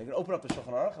 They're going to open up the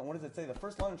Shulchan Aruch, and what does it say? The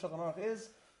first line of Shulchan Aruch is,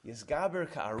 Yisgaber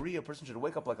ka'ari, a person should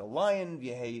wake up like a lion,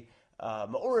 Yehi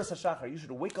ma'oras hashachar, you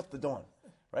should wake up the dawn.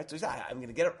 Right? So he said, I'm going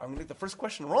to get the first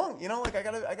question wrong. I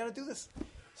got to do this.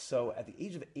 So at the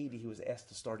age of 80, he was asked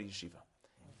to start a yeshiva.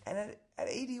 And at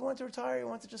 80, he wanted to retire. He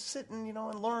wanted to just sit and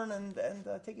and learn and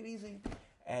take it easy.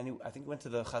 And I think he went to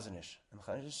the Chazon Ish, and the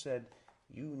Chazon Ish said,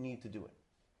 "You need to do it,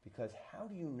 because how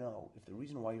do you know if the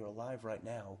reason why you're alive right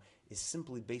now is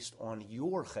simply based on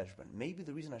your cheshbon? Maybe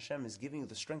the reason Hashem is giving you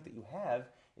the strength that you have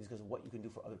is because of what you can do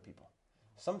for other people.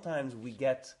 Sometimes we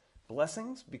get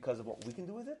blessings because of what we can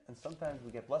do with it, and sometimes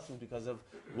we get blessings because of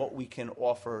what we can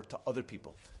offer to other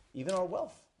people. Even our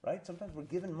wealth, right? Sometimes we're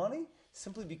given money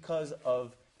simply because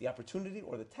of the opportunity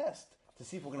or the test to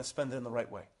see if we're going to spend it in the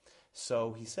right way.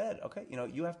 So he said, okay,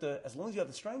 you have to, as long as you have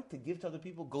the strength to give to other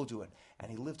people, go do it.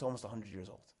 And he lived to almost 100 years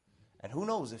old. And who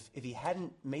knows, if he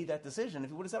hadn't made that decision, if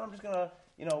he would have said, I'm just going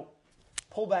to,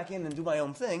 pull back in and do my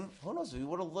own thing, who knows, if he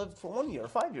would have lived for 1 year or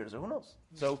 5 years, or who knows.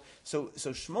 So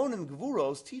Shmonim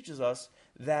Gevuros teaches us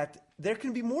that there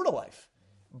can be more to life,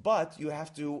 but you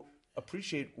have to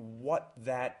appreciate what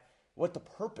the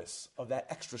purpose of that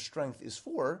extra strength is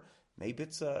for. Maybe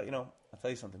it's, I'll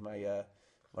tell you something,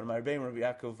 one of my Rebbeim, Rabbi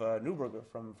Yaakov Neuberger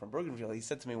from Bergenfield, he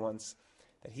said to me once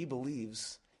that he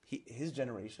believes his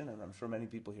generation, and I'm sure many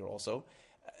people here also,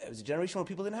 it was a generation where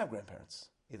people didn't have grandparents,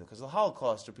 either because of the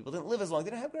Holocaust or people didn't live as long, they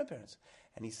didn't have grandparents.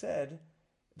 And he said,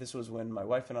 this was when my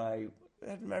wife and I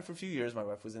had been married for a few years. My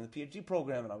wife was in the PhD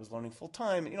program, and I was learning full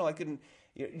time. And,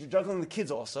 you're juggling the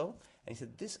kids also. And he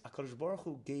said, this HaKadosh Baruch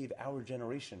Hu gave our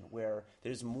generation where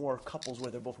there's more couples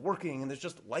where they're both working, and there's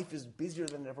just life is busier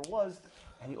than it ever was.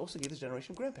 And he also gave this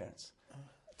generation grandparents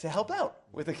to help out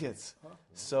with the kids.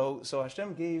 So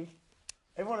Hashem gave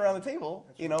everyone around the table,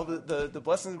 the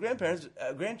blessings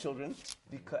of grandchildren,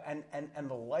 and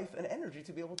the life and energy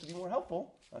to be able to be more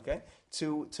helpful, okay,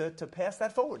 to pass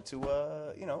that forward to,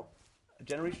 a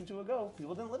generation or two ago,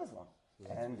 people didn't live as long.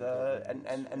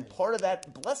 And part of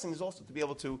that blessing is also to be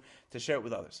able to share it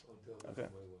with others.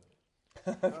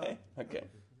 Okay. Okay.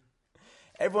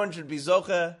 Everyone should be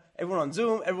zocha, everyone on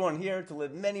Zoom, everyone here, to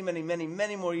live many, many, many,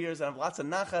 many more years and have lots of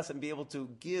nachas and be able to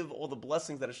give all the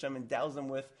blessings that Hashem endows them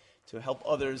with to help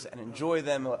others and enjoy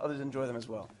them, and let others enjoy them as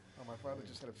well. Oh, my father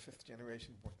just had a fifth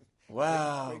generation.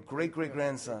 Wow,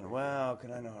 great-grandson. Wow,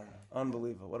 can I know her?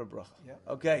 Unbelievable. What a bracha. Yeah.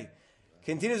 Okay.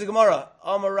 Continues the Gemara.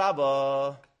 Amar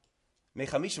Rabba.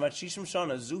 Mechamishim at Shishim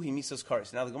Shana Zuhi Misas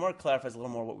Karis. Now the Gemara clarifies a little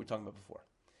more what we were talking about before.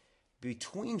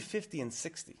 Between 50 and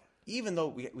 60, even though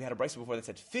we had a brisa before that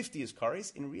said 50 is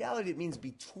Karis, in reality it means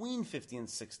between 50 and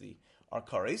 60 are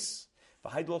Karis.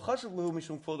 But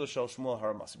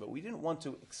we didn't want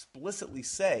to explicitly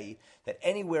say that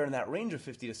anywhere in that range of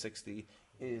 50 to 60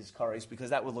 is Karis, because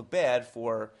that would look bad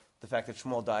for the fact that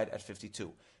Shmuel died at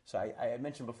 52. So I had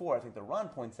mentioned before, I think the Ran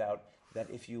points out that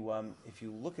if you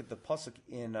look at the pasuk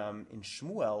in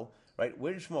Shmuel, right,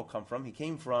 where did Shmuel come from? He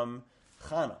came from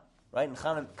Chana, right? And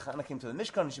Chana came to the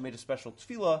Mishkan, and she made a special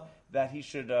tefillah that he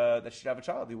should have a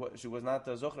child. She was not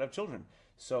zocher to have children.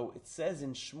 So it says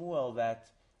in Shmuel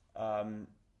that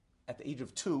at the age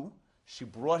of 2, she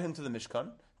brought him to the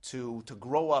Mishkan to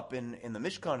grow up in the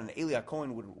Mishkan, and Eli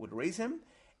HaKohen would raise him.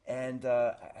 And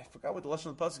I forgot what the lesson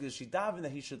of the pasuk is. She davened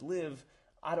that he should live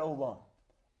ad olam.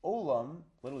 Olam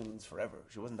literally means forever.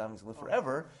 She wasn't davening to live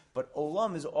forever, but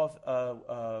olam is off.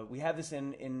 We have this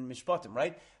in Mishpatim,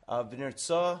 right?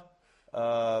 V'nirtzah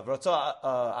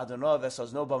Adonai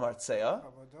v'sazno b'martzea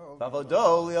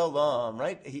v'avodo li'olam.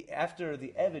 Right? After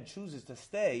the Eved chooses to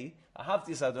stay,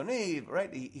 ahavtis Adonai.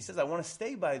 Right? He says, I want to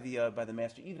stay by the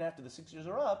master even after the 6 years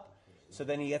are up. So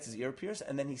then he gets his ear pierced,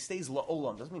 and then he stays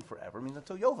la'olam. Doesn't mean forever, it means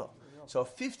until Yovel. So a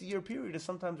 50-year period is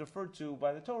sometimes referred to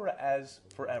by the Torah as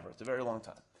forever. It's a very long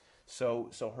time. So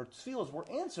her tefillos were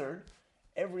answered.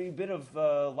 Every bit of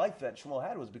life that Shmuel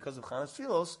had was because of Chana's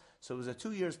tefillos. So it was a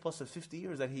 2 years plus a 50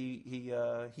 years that he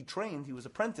trained. He was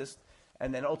apprenticed,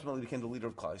 and then ultimately became the leader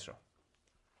of Klal Yisrael.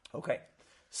 Okay,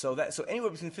 so anywhere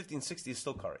between 50 and 60 is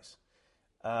still Kares.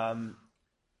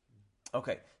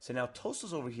 Okay, so now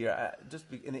Tosfos over here, just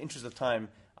in the interest of time,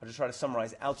 I'll just try to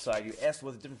summarize outside. You asked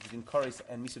what the difference between Kares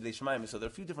and Misa B'dei Shemayim is. So there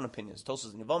are a few different opinions.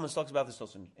 Tosfos in Yevamos talks about this.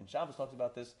 Tosfos in Shabbos talks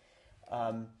about this.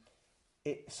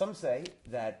 Some say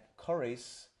that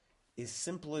Kares is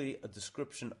simply a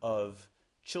description of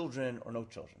children or no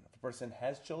children. If a person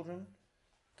has children,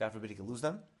 God forbid he could lose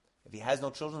them. If he has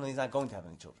no children, then he's not going to have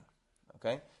any children.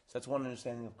 Okay? So that's one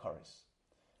understanding of Kares.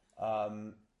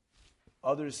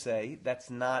 Others say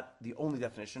that's not the only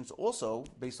definition. It's also,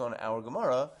 based on our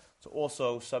Gemara, it's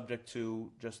also subject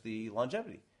to just the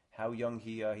longevity, how young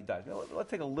he died. Now,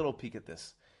 let's take a little peek at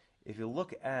this. If you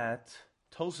look at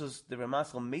Tosfos the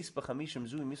Ramaskal Meis B'Chamishim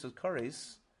Zui Misas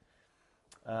Kares,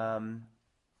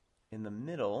 in the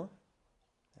middle,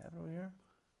 I have it over here.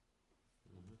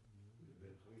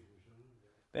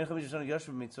 Ben Chamishim Shana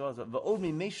Yashuv Mitzvah V'od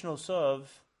Mimesh Nosav.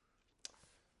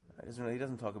 He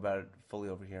doesn't talk about it fully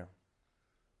over here.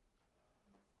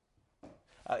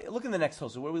 Look in the next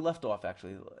Tosfos, where we left off,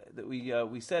 actually. That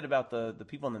we said about the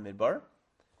people in the Midbar,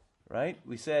 right?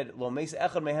 We said, Lo meis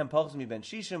echad mehem palchus mi ben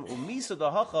shishim, u'misa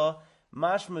dahacha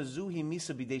mashma zuhi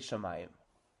misa b'dei shamayim.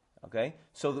 Okay?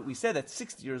 So that we said that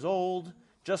 60 years old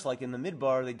Just like in the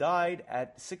Midbar, they died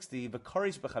at 60,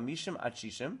 v'karis b'chamishim at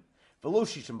shishim, v'lo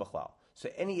shishim b'chlal. So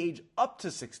any age up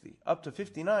to 60, up to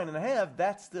 59 and a half,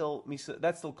 that's still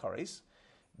karis.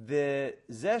 The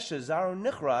zesh zaru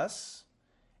nichras,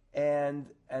 and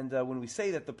when we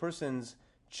say that the person's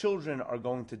children are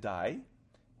going to die,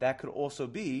 that could also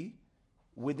be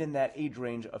within that age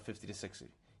range of 50 to 60.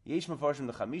 Yesh mefarshim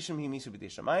the chamishim hi misu b'dei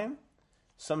shamayim.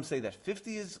 Some say that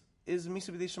 50 is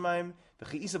misu b'dei shamayim.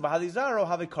 V'chi'isa b'hadi zaro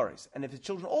have karis. And if his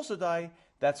children also die,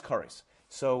 that's karis.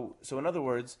 So in other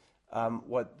words,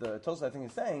 what the Tosafot I think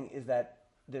is saying is that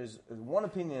there's one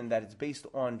opinion that it's based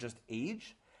on just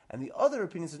age, and the other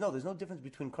opinion says no, there's no difference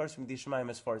between karis and b'dei shamayim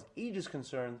as far as age is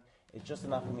concerned. It's just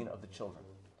an opinion of the children.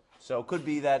 So it could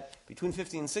be that between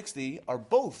 50 and 60 are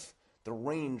both the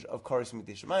range of karis and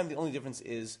b'dei shamayim. The only difference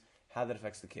is how that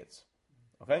affects the kids.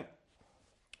 Okay?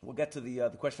 We'll get to the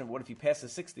question of what if he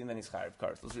passes 60 and then he's chayav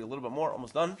karis. Let's read a little bit more,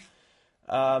 almost done.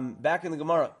 Back in the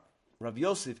Gemara, Rav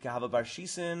Yosef kahava bar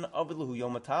shisin avidlahu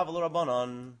yom hatav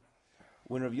l'Rabbanan.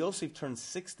 When Rav Yosef turned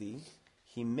 60,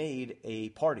 he made a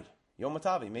party. Yom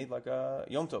hatav, he made like a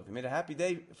Yom Tov. He made a happy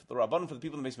day for the Rabbanan, for the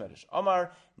people in the Beis Medrash.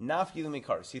 Amar nafki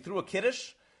l'mikaris. He threw a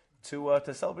kiddush to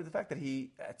celebrate the fact that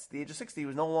he, at the age of 60, he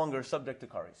was no longer subject to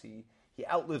karis. He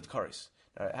outlived karis.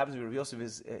 It happens to be Rav Yosef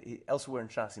is elsewhere in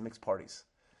Shas, he makes parties.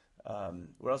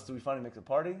 Where else do we find he makes a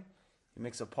party? He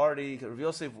makes a party because Rav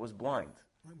Yosef was blind,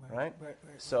 right?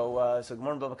 So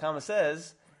Gemara Bava Kama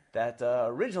says that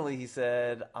originally he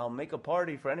said, I'll make a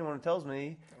party for anyone who tells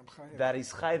me that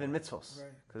he's chayiv in mitzvos.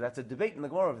 Because that's a debate in the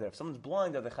Gemara over there. If someone's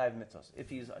blind, are they chayiv in mitzvos? If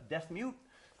he's a deaf mute,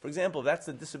 for example, if that's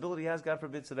the disability he has, God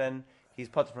forbid, so then he's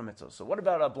patur from mitzvos. So what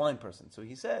about a blind person? So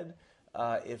he said,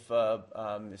 if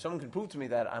someone can prove to me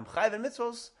that I'm chayiv in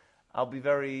mitzvos, I'll be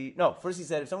very... No, first he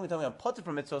said, if someone can tell me I'm patur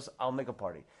from mitzvos, I'll make a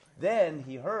party. Then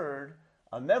he heard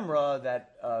a memra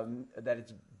that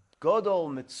it's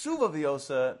godol mitzuva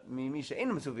v'yosa mimisha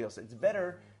ein mitzuva v'yosa. It's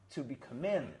better to be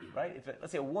commanded, right? If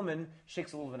let's say a woman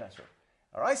shakes a lulav and esrog,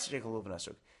 or I shake a lulav and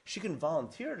esrog, she can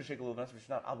volunteer to shake a lulav and esrog, but she's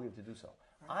not obligated to do so.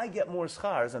 I get more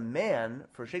schar as a man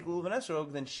for shake a lulav and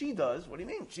esrog than she does. What do you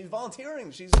mean? She's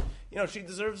volunteering. She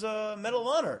deserves a medal of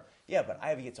honor. Yeah, but I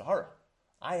have a yitzhahara.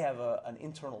 I have an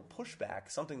internal pushback,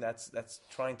 something that's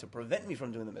trying to prevent me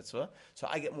from doing the mitzvah. So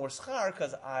I get more schar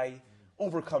because I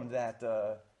overcome that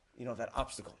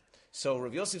obstacle. So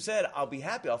Rav Yosef said, I'll be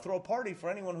happy. I'll throw a party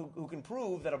for anyone who can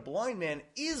prove that a blind man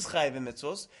is chayiv in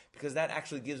mitzvos, because that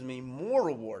actually gives me more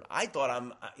reward. I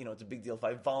thought it's a big deal if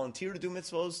I volunteer to do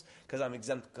mitzvos because I'm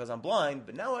exempt because I'm blind.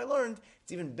 But now I learned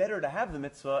it's even better to have the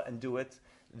mitzvah and do it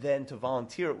than to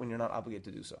volunteer it when you're not obligated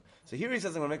to do so. So here he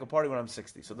says, I'm going to make a party when I'm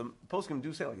 60. So the poskim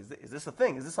do say, like, is this a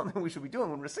thing? Is this something we should be doing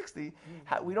when we're 60?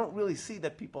 We don't really see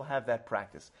that people have that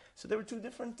practice. So there were two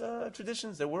different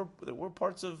traditions. There were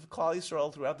parts of Klal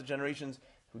Yisrael throughout the generations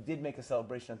who did make a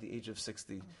celebration at the age of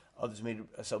 60. Others made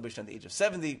a celebration at the age of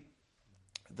 70.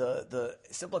 The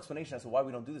simple explanation as to why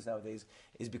we don't do this nowadays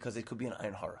is because it could be an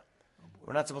ayin hara.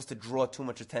 We're not supposed to draw too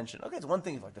much attention. Okay, it's one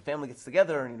thing if like the family gets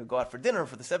together and go out for dinner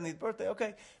for the 70th birthday.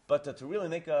 Okay, but to really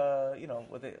make a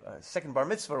second bar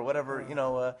mitzvah or whatever,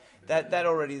 that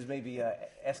already is maybe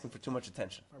asking for too much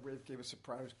attention. My wife gave a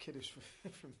surprise kiddush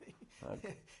for me.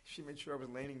 Okay. She made sure I was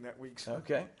laning that week. So.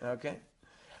 Okay. Okay.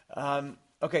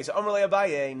 So Amar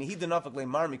Abaye Nihid Nafik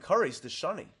Leimar Mikaris the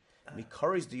Shani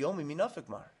Mikaris the Yomi Minafik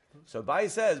Mar. So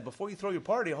Abaye says before you throw your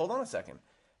party, hold on a second.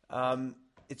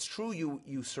 It's true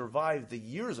you survived the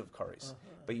years of karis,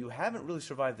 but you haven't really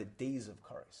survived the days of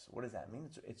karis. What does that mean?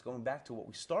 It's going back to what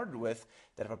we started with,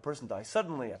 that if a person dies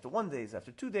suddenly, after 1 day,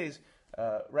 after 2 days,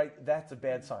 right, that's a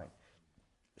bad sign.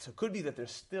 So it could be that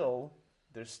there's still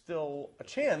a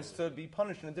chance to be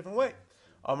punished in a different way.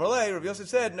 Amarle, Rav Yosef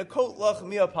said, Nakot lach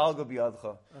mia palga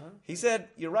biyadcha. He said,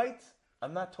 you're right,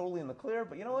 I'm not totally in the clear,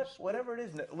 but you know what? Whatever it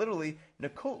is, literally,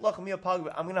 Nakot lach mia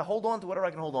palga, I'm going to hold on to whatever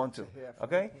I can hold on to.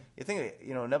 Okay? You think,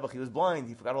 Nebuch, he was blind,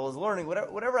 he forgot all his learning,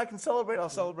 whatever I can celebrate, I'll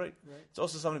celebrate. Right. It's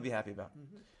also something to be happy about.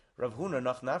 Rav Huna,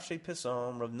 nach nafshei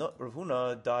pisom, Rav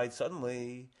Huna died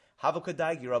suddenly.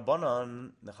 Havakadaigi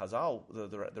Rabbanan, the Chazal,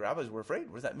 the rabbis were afraid.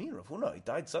 What does that mean? Rav Huna, he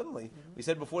died suddenly. We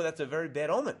said before that's a very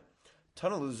bad omen.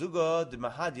 Tanalu Zuga de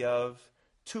Mahadyav,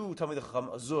 two Talmidei Chacham,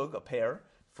 a Zug, a pair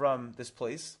from this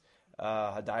place,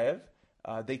 Hadayev.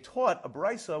 They taught a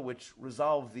brisa which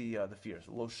resolved the fears.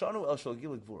 Lo shanu el shel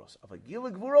gilig vuros. Of a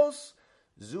gilig vuros,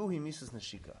 zuhi misas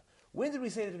nashika. When did we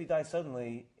say that if he dies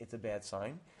suddenly, it's a bad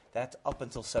sign? That's up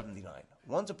until 79.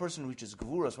 Once a person reaches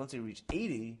gvuros, once they reach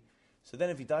 80, so then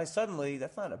if he dies suddenly,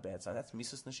 that's not a bad sign. That's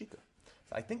misas nashika.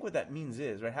 So I think what that means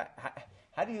is, right?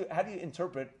 How do you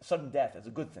interpret sudden death as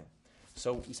a good thing?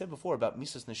 So we said before about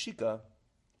misas nashika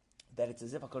that it's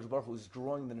as if HaKadosh Baruch Hu is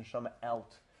drawing the neshama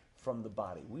out from the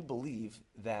body. We believe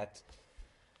that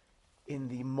in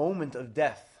the moment of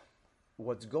death,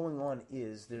 what's going on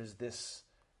is there's this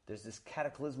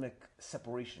cataclysmic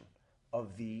separation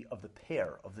of the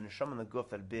pair of the neshama and the guf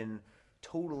that had been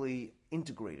totally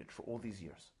integrated for all these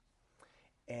years,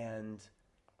 and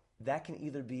that can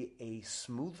either be a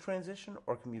smooth transition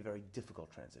or it can be a very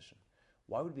difficult transition.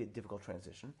 Why would it be a difficult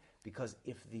transition? Because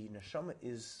if the neshama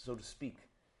is, so to speak,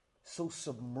 so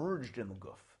submerged in the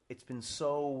guf, it's been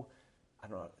so, I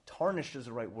don't know, tarnished is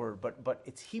the right word, but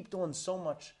it's heaped on so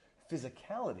much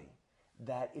physicality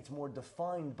that it's more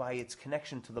defined by its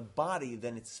connection to the body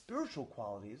than its spiritual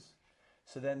qualities.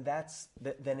 So then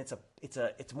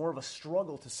it's more of a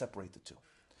struggle to separate the two.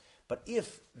 But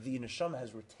if the neshama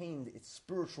has retained its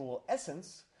spiritual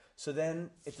essence, so then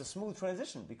it's a smooth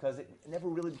transition because it never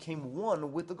really became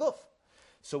one with the guf.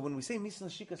 So when we say Misa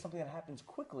Nashika, something that happens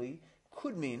quickly,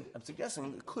 could mean, I'm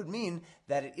suggesting, it could mean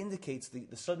that it indicates the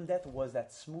sudden death was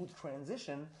that smooth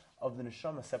transition of the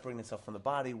neshama separating itself from the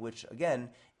body, which again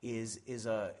is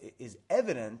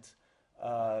evident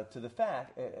to the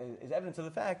fact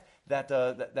that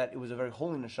it was a very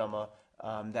holy neshama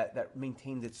that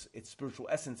maintained its spiritual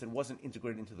essence and wasn't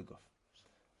integrated into the guf.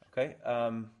 Okay,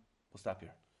 we'll stop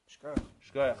here.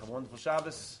 Shkoyach. Have a wonderful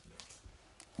Shabbos.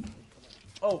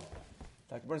 Oh,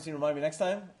 Dr. Bernstein, remind me next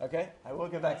time. Okay, I will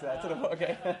get back to that.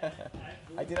 Okay,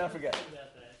 I did not forget.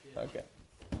 Okay,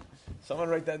 someone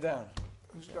write that down.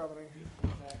 Who's davening?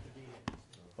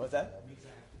 What's that?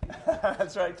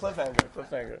 That's right, cliffhanger. Oh,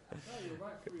 you're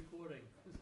right for recording.